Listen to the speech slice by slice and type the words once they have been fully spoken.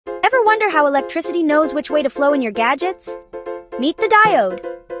Ever wonder how electricity knows which way to flow in your gadgets? Meet the diode,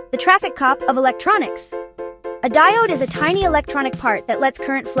 the traffic cop of electronics. A diode is a tiny electronic part that lets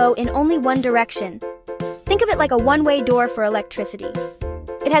current flow in only one direction. Think of it like a one-way door for electricity.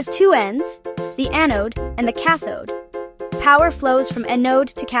 It has two ends, the anode and the cathode. Power flows from anode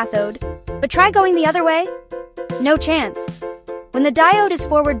to cathode, but try going the other way. No chance. When the diode is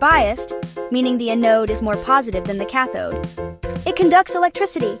forward biased, meaning the anode is more positive than the cathode, it conducts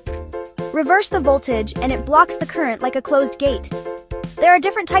electricity. Reverse the voltage and it blocks the current like a closed gate. There are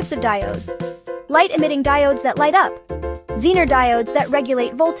different types of diodes. Light-emitting diodes that light up, Zener diodes that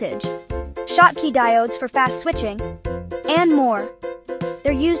regulate voltage, Schottky diodes for fast switching, and more.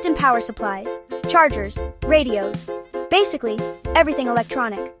 They're used in power supplies, chargers, radios, basically everything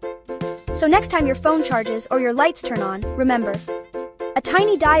electronic. So next time your phone charges or your lights turn on, remember, a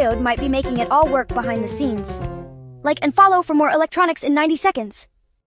tiny diode might be making it all work behind the scenes. Like and follow for more electronics in 90 seconds.